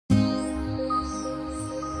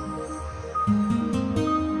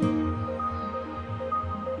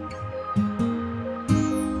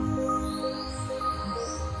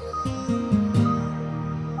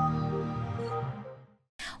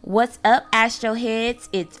What's up, Astro Heads?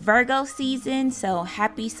 It's Virgo season, so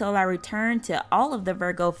happy solar return to all of the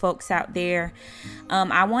Virgo folks out there.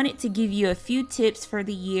 I wanted to give you a few tips for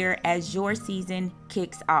the year as your season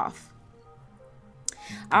kicks off.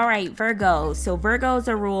 All right, Virgos. So Virgos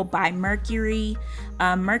are ruled by Mercury.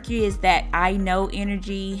 Mercury is that I know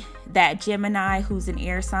energy that Gemini, who's an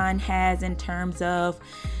air sign, has in terms of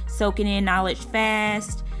soaking in knowledge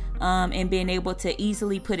fast and being able to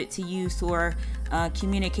easily put it to use or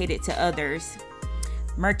communicate it to others.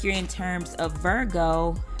 Mercury in terms of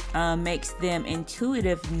Virgo makes them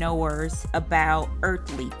intuitive knowers about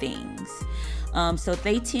earthly things. So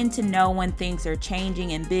they tend to know when things are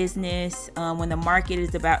changing in business, when the market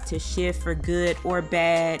is about to shift for good or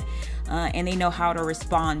bad, and they know how to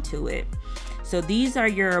respond to it. So these are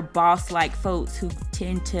your boss-like folks who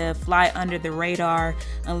tend to fly under the radar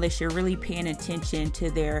unless you're really paying attention to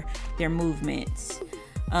their movements.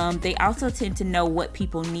 They also tend to know what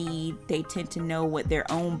people need. They tend to know what their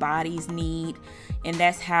own bodies need, and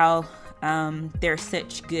that's how they're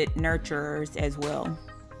such good nurturers as well.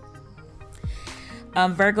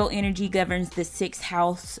 Virgo energy governs the 6th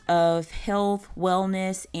house of health,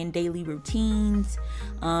 wellness, and daily routines.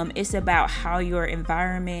 It's about how your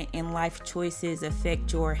environment and life choices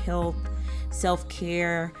affect your health,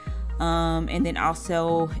 self-care, and then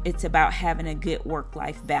also it's about having a good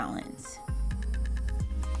work-life balance.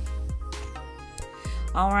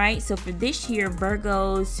 All right, so for this year,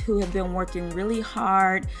 Virgos who have been working really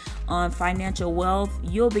hard on financial wealth,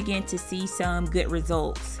 you'll begin to see some good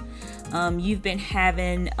results. You've been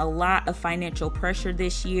having a lot of financial pressure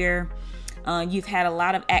this year. You've had a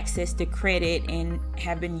lot of access to credit and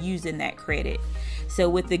have been using that credit. So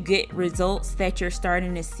with the good results that you're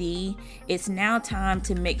starting to see, it's now time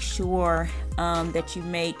to make sure that you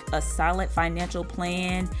make a solid financial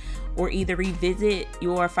plan or either revisit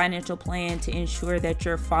your financial plan to ensure that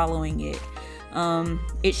you're following it.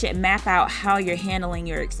 It should map out how you're handling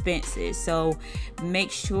your expenses. So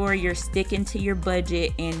make sure you're sticking to your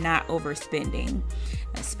budget and not overspending.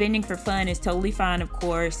 Spending for fun is totally fine, of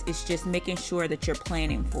course. It's just making sure that you're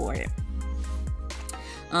planning for it.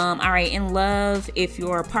 All right, in love, if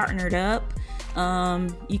you're partnered up,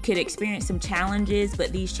 you could experience some challenges,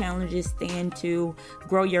 but these challenges stand to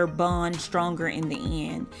grow your bond stronger in the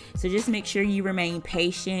end. So just make sure you remain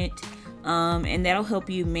patient. And that'll help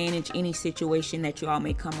you manage any situation that you all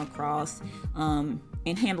may come across and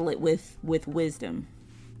handle it with wisdom.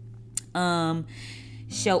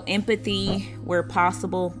 Show empathy where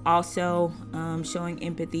possible. Also, showing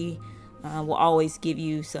empathy will always give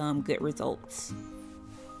you some good results.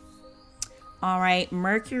 All right,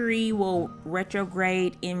 Mercury will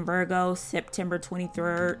retrograde in Virgo September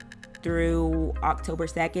 23rd through October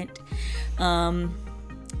 2nd.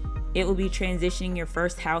 It will be transitioning your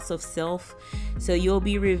first house of self. So you'll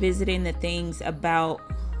be revisiting the things about,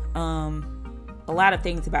 a lot of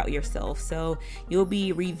things about yourself. So you'll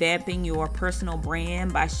be revamping your personal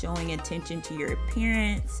brand by showing attention to your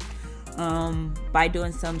appearance, by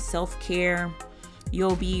doing some self-care.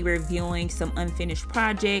 You'll be reviewing some unfinished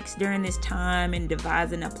projects during this time and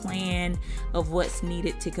devising a plan of what's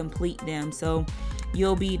needed to complete them. So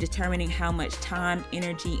you'll be determining how much time,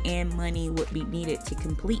 energy, and money would be needed to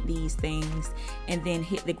complete these things and then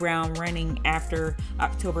hit the ground running after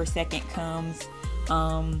October 2nd comes,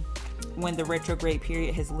 when the retrograde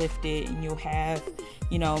period has lifted and you'll have,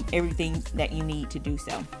 everything that you need to do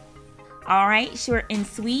so. All right, short and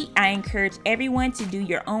sweet. I encourage everyone to do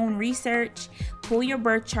your own research, pull your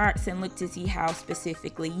birth charts, and look to see how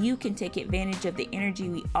specifically you can take advantage of the energy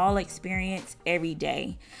we all experience every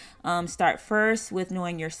day. Start first with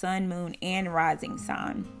knowing your sun, moon, and rising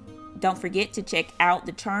sign. Don't forget to check out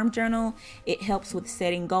the Charm Journal. It helps with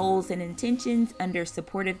setting goals and intentions under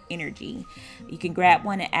supportive energy. You can grab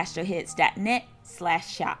one at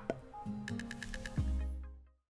astroheads.net/shop.